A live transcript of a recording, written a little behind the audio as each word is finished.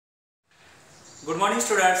Good morning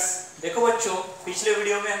students. देखो बच्चों, पिछले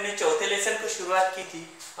वीडियो में हमने चौथे लेसन को शुरुआत की थी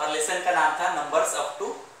और लेसन का नाम था नंबर्स अप टू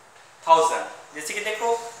 1000। जैसे कि देखो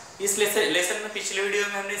इस लेसन में पिछले वीडियो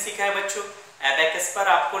में हमने सीखा है बच्चों एबैकस पर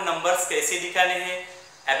आपको नंबर्स कैसे दिखाने हैं,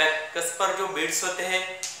 एबैकस पर जो बिट्स होते हैं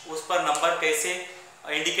उस पर नंबर कैसे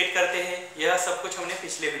इंडिकेट करते हैं, यह सब कुछ हमने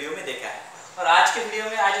पिछले वीडियो में देखा है। और आज के वीडियो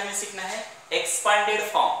में आज हमें सीखना है एक्सपांडेड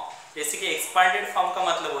फॉर्म। जैसे कि एक्सपांडेड फॉर्म का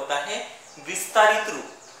मतलब होता है विस्तारित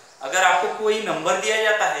रूप। अगर आपको कोई नंबर दिया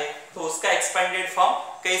जाता है तो उसका एक्सपेंडेड फॉर्म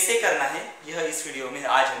कैसे करना है, यह इस वीडियो में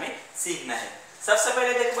आज हमें सीखना है। सबसे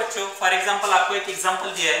पहले देखो बच्चों, फॉर एग्जांपल आपको एक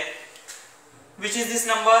एग्जांपल दिया है, which is this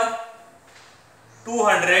number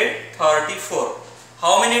 234।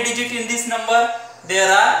 How many digit in this number?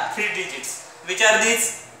 There are 3 digits. Which are this?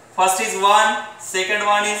 First is 1, second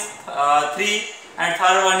one is 3 and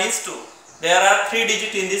third one is 2। There are 3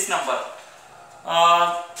 digit in this number.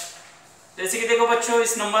 जैसे कि देखो बच्चों,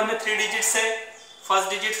 इस number में 3 digits है। First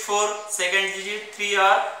digit 4, second digit 3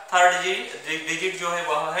 और third digit जो है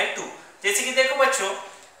वह है 2। जैसे कि देखो बच्चों,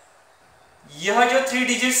 यह जो 3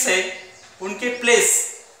 डिजिट्स है उनके प्लेस,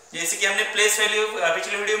 जैसे कि हमने प्लेस वैल्यू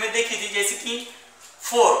पिछले वीडियो में देखी थी। जैसे कि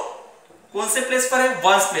 4 कौन से प्लेस पर है?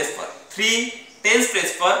 1 प्लेस पर, 3 10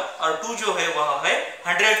 प्लेस पर और 2 जो है वह है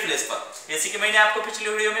 100 प्लेस पर। जैसे कि मैंने आपको पिछले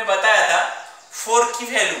वीडियो में बताया था 4 की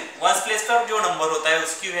वैल्यू 1 प्लेस पर जो नंबर होता है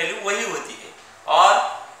उसकी वैल्यू वही होती है, और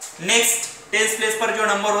नेक्स्ट 10 प्लेस पर जो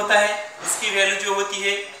नंबर होता है उसकी वैल्यू जो होती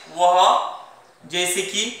है वह, जैसे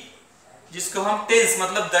कि जिसको हम टेंस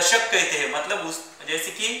मतलब दशक कहते हैं, मतलब उस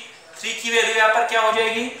जैसे कि 3 की वैल्यू यहाँ पर क्या हो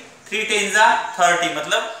जाएगी? 3 10 30,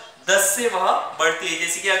 मतलब 10 से वह बढ़ती है।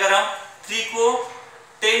 जैसे कि अगर हम 3 को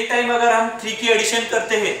 10 टाइम अगर हम 3 की एडिशन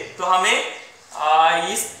करते हैं तो हमें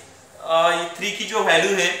इस 3 की जो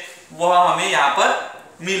वैल्यू है वह हमें यहाँ पर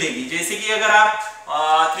मिलेगी। जैसे कि अगर आप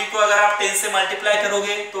 3 को अगर आप 10 से मल्टीप्लाई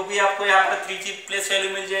करोगे तो भी आपको यहाँ पर 3 की प्लेस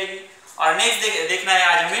वैल्यू मिल जाएगी। और नेक्स्ट देखना है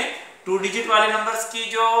आज हमें 2 डिजिट वाले नंबर्स की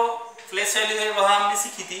जो प्लेस वैल्यू है वह हमने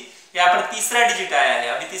सीखी थी। यहाँ पर तीसरा डिजिट आया है।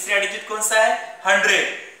 अभी तीसरा डिजिट कौन सा है? 100।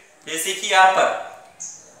 जैसे कि यहाँ पर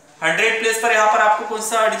 100 प्लेस पर यहाँ पर आपको कौन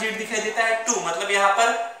सा डिजिट दिखाई देता है? 2, मतलब यहाँ पर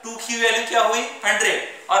 2 की वैल्यू क्या हुई? 100।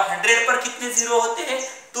 और 100 पर कितने जीरो होते हैं?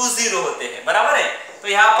 2 जीरो होते हैं, बराबर है। तो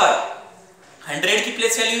यहाँ पर 100 की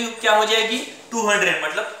प्लेस वैल्यू क्या हो जाएगी? 200,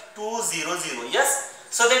 मतलब 200। यस।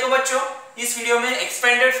 सो देखो बच्चों, इस वीडियो में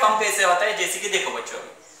एक्सपेंडेड फॉर्म कैसे होता है। जैसे कि देखो बच्चों,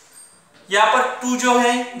 यहाँ पर 2 जो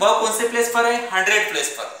है वह कौन से प्लेस पर है? 100 प्लेस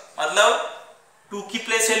पर, मतलब 2 की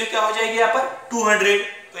प्लेस वैल्यू क्या हो जाएगी यहाँ पर? 200।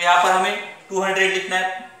 तो यहाँ पर हमें 200 लिखना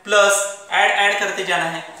है, प्लस ऐड करते जाना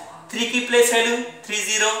है। 3 की प्लेस वैल्यू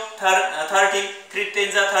 30 30, 3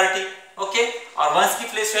 10 30, ओके। और 1 की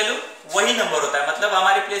प्लेस वैल्यू वही नंबर होता है, मतलब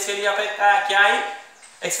हमारी प्लेस वैल्यू यहाँ पे क्या है?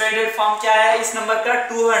 एक्सपेंडेड फॉर्म क्या है इस नंबर का?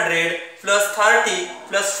 200 प्लस 30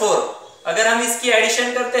 प्लस 4। अगर हम इसकी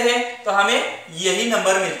एडिशन करते हैं तो हमें यही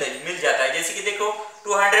नंबर मिल जाता है। जैसे कि देखो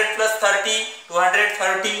 200 प्लस 30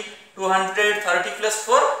 230, 230 प्लस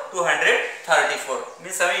 4 234,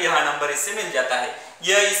 मीन्स हमें यह नंबर इससे मिल जाता है।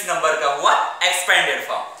 यह इस नंबर का हुआ एक्सपेंडेड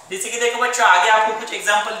फॉर्म। जैसे कि देखो बच्चों, आगे आपको कुछ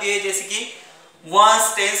एग्जांपल दिए, जैसे कि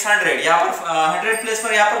 1 10 100। यहाँ पर 100 प्लेस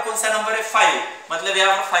पर यहाँ पर कौन सा नंबर है? 5, मतलब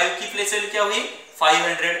यहाँ पर 5 की प्लेस वैल्यू क्या हुई?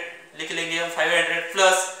 500 लिख लेंगे हम। 500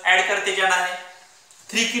 प्लस ऐड करते जाना है।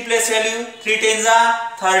 3 की प्लेस वैल्यू 3 10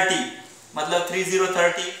 30, मतलब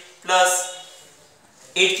 30 प्लस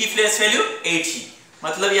 8 की प्लेस वैल्यू 80,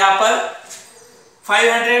 मतलब यहाँ पर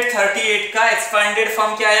 538 का एक्सपेंडेड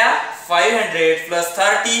फॉर्म क्या आया? 500 प्लस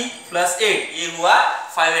 30 प्लस 8, ये हुआ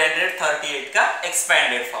 538 का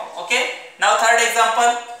expanded form. Okay, now third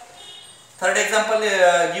example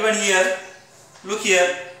given here. Look here,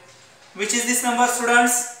 which is this number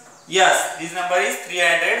students? Yes, this number is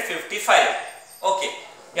 355. Okay,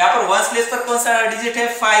 यहाँ पर 1 प्लेस पर कौन सा डिजिट है?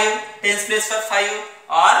 5, 10 प्लेस पर 5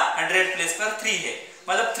 और 100 प्लेस पर 3 है,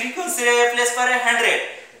 मतलब 3 कौन से प्लेस पर है? 100।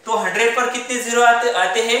 तो 100 पर कितने जीरो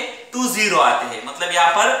आते हैं? 2 जीरो आते हैं, मतलब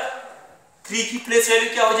यहाँ पर 3 की प्लेस वैल्यू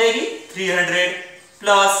क्या हो जाएगी? 300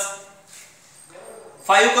 प्लस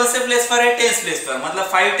 5 कौन से प्लेस पर है? 10 प्लेस पर, मतलब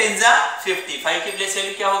 5 10 50। 5 की प्लेस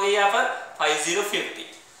वैल्यू क्या हो गई यहाँ पर? 5050।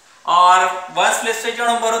 और 1 प्लेस पे जो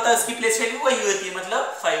नंबर होता है उसकी प्लेस वैल्यू वही होती है,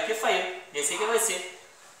 मतलब 5 के 5, जैसे कि वैसे।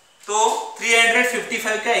 तो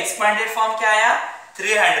 355 का एक्सपेंडेड फॉर्म क्या आया?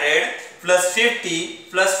 300 प्लस 50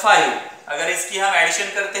 प्लस 5। अगर इसकी हम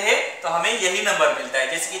एडिशन करते हैं तो हमें यही नंबर मिलता है।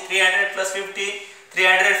 जैसे कि 300 plus 50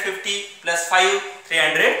 350 plus 5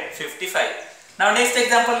 355। Now next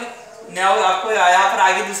example, now आपको यहाँ पर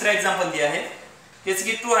आगे दूसरा एग्जांपल दिया है, जैसे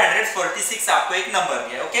कि 246 आपको एक नंबर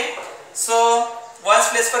दिया है। ओके, सो 1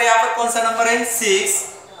 प्लेस पर यहाँ पर कौन सा नंबर है? 6,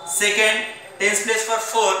 सेकंड 10 प्लेस पर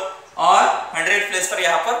 4 और 100 प्लेस पर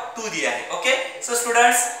यहाँ पर 2 दिया है। ओके, सो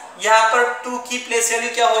स्टूडेंट्स यहाँ पर 2 की प्लेस वैल्यू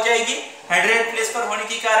क्या हो जाएगी, 100 प्लेस पर होने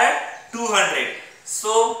के कारण 200।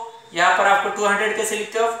 सो यहाँ पर आपको 200 कैसे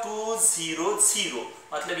लिखते हो, 200,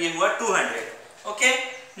 मतलब ये हुआ 200। ओके,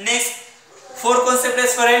 नेक्स्ट 4 कौन से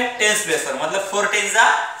प्लेस पर है, 10 प्लेस पर, मतलब 4 10 जा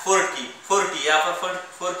 40, यहाँ पर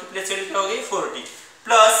 4 की प्लेस वैल्यू क्या हो गई 40,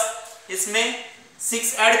 प्लस इसमें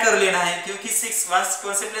 6 ऐड कर लेना है क्योंकि 6 1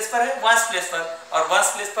 कौन से प्लेस पर है, 1 प्लेस पर, और 1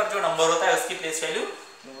 प्लेस पर जो नंबर होता है उसकी प्लेस वैल्यू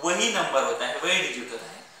वही नंबर होता है, वही डिजिट होता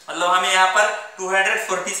है। मतलब हमें यहाँ पर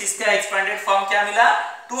 246 का एक्सपेंडेड फॉर्म क्या मिला,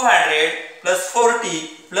 200 प्लस 40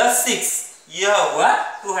 प्लस 6, यह हुआ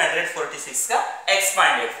 246 का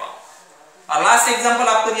एक्सपेंडेड फॉर्म। और लास्ट एग्जांपल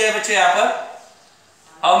आपको दिया है बच्चों यहाँ पर,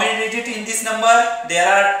 how many digit in this number, there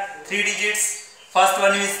are 3 digits, first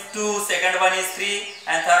one is 2, second one is 3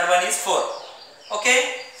 and third one is 4। Okay,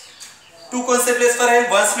 2 कौन से प्लेस पर है,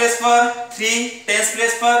 1 प्लेस पर, 3 10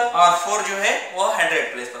 प्लेस पर, और 4 जो है वो 100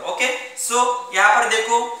 प्लेस पर। ओके, सो यहाँ पर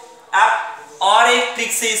देखो आप और एक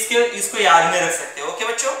ट्रिक से इसको याद में रख सकते हो। ओके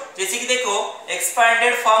बच्चों, जैसे कि देखो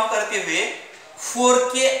एक्सपेंडेड फॉर्म करते हुए 4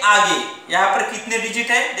 के आगे यहाँ पर कितने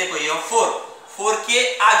डिजिट है, देखो ये 4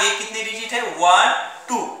 के आगे कितने डिजिट है, 1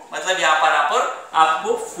 2, मतलब यहाँ पर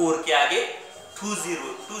आपको 4 के आगे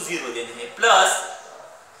 20 देने हैं, प्लस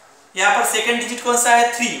यहाँ पर सेकंड डिजिट कौन सा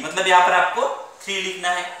है, 3, मतलब यहाँ पर आपको 3 लिखना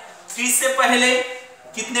है। 3 से पहले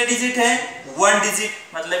कितने डिजिट है, 1 डिजिट,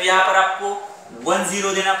 मतलब यहाँ पर आपको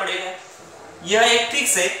 10 देना पड़ेगा। यह एक ट्रिक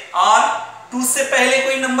है। और 2 से पहले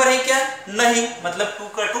कोई नंबर है क्या, नहीं, मतलब 2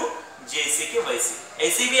 का 2 जैसे कि वैसे,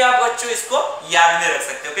 ऐसे भी आप बच्चों इसको याद में रख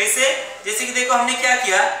सकते हो। कैसे, जैसे कि देखो हमने क्या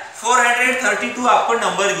किया, 432 आपको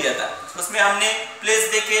नंबर दिया था, उसमें हमने प्लेस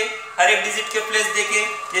देखे, हर एक डिजिट के प्लेस देखे,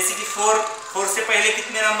 जैसे कि 4 से पहले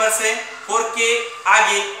कितने नंबर है, 4 के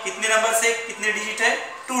आगे कितने नंबर है, कितने डिजिट है,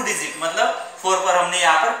 2 डिजिट, मतलब 4 पर हमने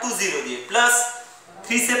यहाँ पर 20 दिए, प्लस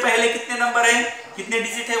 3 से पहले कितने नंबर है, कितने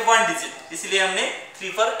डिजिट है, 1 डिजिट, इसलिए हमने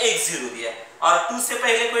 3 पर 10 दिया। और 2 से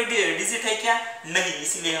पहले कोई डिजिट है क्या, नहीं,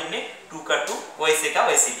 इसलिए हमने 2 का 2 वैसे का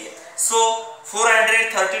वैसे दिया। सो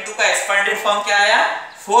 432 का एक्सपेंडेड फॉर्म क्या आया,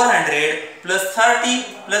 400 प्लस 30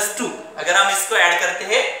 प्लस 2। अगर हम इसको ऐड करते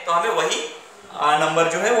हैं तो हमें वही नंबर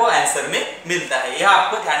जो है वो आंसर में मिलता है। यह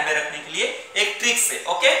आपको ध्यान में रखने के लिए एक ट्रिक है।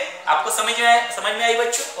 ओके, आपको समझ में आई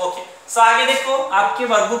बच्चों। ओके, सो आगे देखो आपके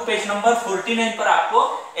वर्कबुक पेज नंबर 49 पर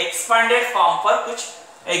आपको एक्सपेंडेड फॉर्म पर कुछ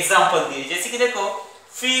एग्जांपल दिए, जैसे कि देखो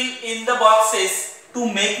fill in the boxes to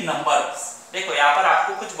make numbers. देखो यहाँ पर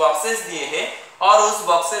आपको कुछ बॉक्सेस दिए हैं और उस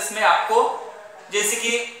बॉक्सेस में आपको जैसे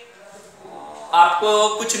कि आपको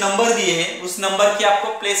कुछ नंबर दिए हैं, उस नंबर की आपको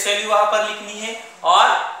प्लेस वैल्यू वहां पर लिखनी है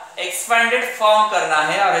और एक्सपेंडेड फॉर्म करना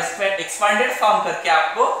है, और एक्सपेंडेड फॉर्म करके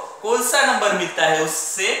आपको कौन सा नंबर मिलता है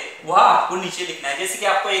उससे वह आपको नीचे लिखना है। जैसे कि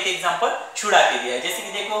आपको एक एग्जांपल छुड़ा के दिया है, जैसे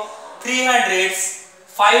कि देखो 300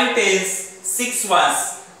 5 10 6 1s,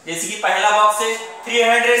 जैसे कि पहला बॉक्स है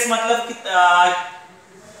 300 मतलब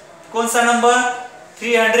कौन सा नंबर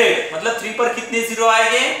 300, मतलब 3 पर कितने 0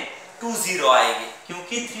 आएंगे, 2 0 आएंगे,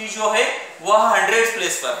 क्योंकि 3 जो है वह 100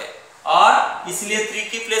 प्लेस पर है और इसलिए 3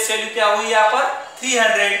 की प्लेस वैल्यू क्या हुई यहाँ पर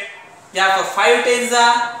 300। यहाँ पर 5 10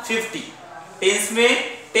 50, टेंस में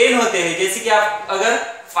 10 होते हैं, जैसे कि आप अगर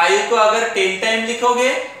 5 को अगर 10 टाइम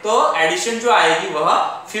लिखोगे तो एडिशन जो आएगी वह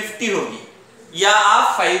 50 होगी, या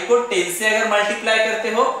आप 5 को 10 से अगर मल्टीप्लाई करते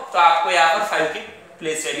हो तो आपको यहाँ पर 5 की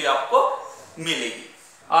प्लेस वैल्यू आपको मिलेगी।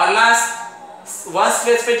 और लास्ट 1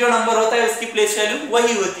 प्लेस पे जो नंबर होता है उसकी प्लेस वैल्यू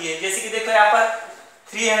वही होती है, जैसे कि देखो यहाँ पर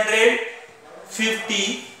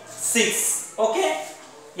 356। ओके,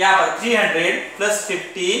 यहाँ पर 300 प्लस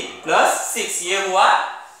 50 प्लस 6, ये हुआ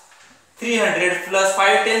 300 प्लस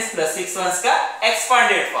 5 10 प्लस 6 1s का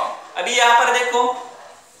एक्सपेंडेड फॉर्म। अभी यहाँ पर देखो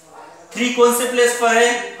 3 कौन से प्लेस पर है,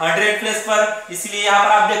 100 प्लेस पर, इसलिए यहाँ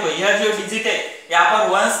पर आप देखो यह जो डिजिट है यहाँ पर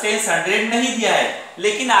 1 10 100 नहीं दिया है,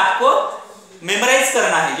 लेकिन आपको मेमोराइज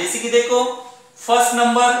करना है। जैसे कि देखो फर्स्ट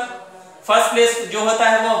प्लेस जो होता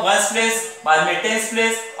है वो 1 प्लेस, बाद में 10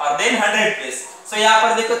 प्लेस और देन 100 प्लेस। सो यहाँ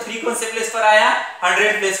पर देखो 3 कौन से प्लेस पर आया,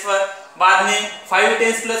 100 प्लेस पर, बाद में 5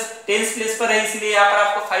 10 प्लेस पर है, इसलिए यहाँ पर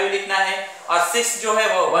आपको 5 लिखना है, और 6 जो है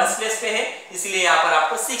वो 1 प्लेस पे है, इसलिए यहाँ पर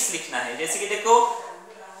आपको 6 लिखना है। जैसे कि देखो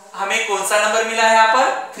हमें कौन सा नंबर मिला है यहाँ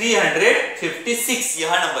पर 356,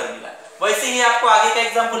 यह नंबर मिला। वैसे ही आपको आगे का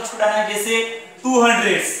एग्जांपल छुड़ाना है, जैसे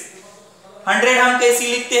 200 100 हम कैसे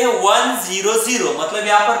लिखते हैं 100, मतलब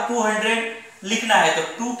यहाँ पर 200 लिखना है तो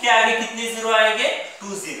 2 के आगे कितने 0 आएंगे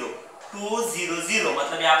 200,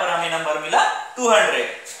 मतलब यहाँ पर हमें नंबर मिला 200।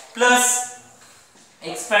 प्लस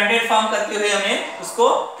एक्सपेंडेड फॉर्म करते हुए हमें उसको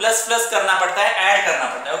प्लस प्लस करना पड़ता है, ऐड करना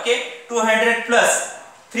पड़ता है। ओके, 200 प्लस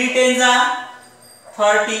 3 10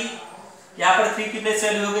 30 यहाँ पर 3 की प्लेस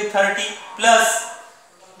वैल्यू हो गई 30 प्लस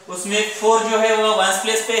उसमें 4 जो है वो 1s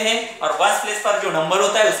प्लेस पे है और 1s प्लेस पर जो नंबर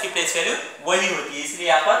होता है उसकी प्लेस वैल्यू वही होती है, इसलिए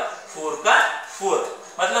यहाँ पर 4 का 4,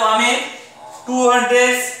 मतलब हमें 200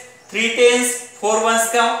 3 टेंस 4 1s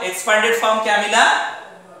का एक्सपांडेड फॉर्म क्या मिला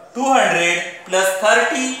 200 प्लस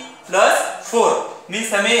 30 प्लस 4,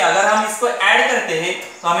 मीन्स हमें अगर हम इसको ऐड करते हैं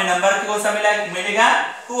तो हमें नंबर कौन सा मिलेगा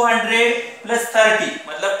 200 प्लस 30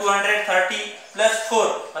 मतलब 230 प्लस 4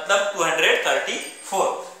 मतलब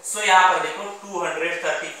 234। सो यहाँ पर देखो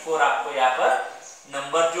 234 आपको यहाँ पर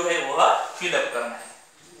नंबर जो है वह फिलअप करना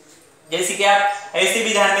है। जैसे कि आप ऐसे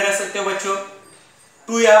भी ध्यान में रख सकते हो बच्चों,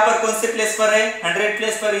 2 यहाँ पर कौन से प्लेस पर है 100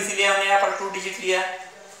 प्लेस पर, इसीलिए हमने यहाँ पर 2 डिजिट लिया।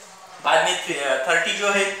 बाद में 30 जो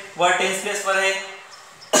है वह 10 प्लेस पर है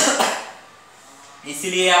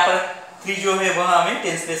इसीलिए यहाँ पर 3 जो है वह हमें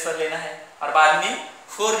 10 प्लेस पर लेना है और बाद में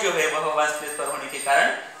 4 जो है वह 1 प्लेस पर होने के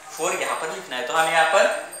कारण 4 यहाँ पर लिखना है। तो हमें यहाँ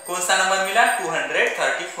पर कौन सा नंबर मिला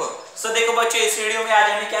 234। सो देखो बच्चों इस वीडियो में आज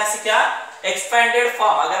हमने क्या सीखा, एक्सपेंडेड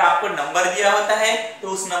फॉर्म, अगर आपको नंबर दिया होता है तो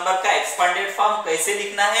उस नंबर का एक्सपेंडेड फॉर्म कैसे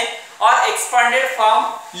लिखना है और एक्सपेंडेड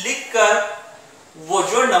फॉर्म लिखकर वो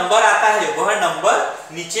जो नंबर आता है वह नंबर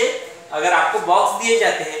नीचे अगर आपको बॉक्स दिए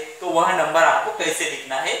जाते हैं तो वह नंबर आपको कैसे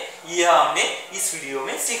लिखना है, यह हमने इस वीडियो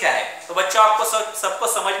में सीखा है। तो बच्चों आपको सबको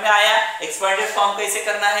समझ में आया एक्सपेंडेड फॉर्म कैसे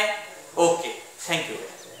करना है। Okay, thank you.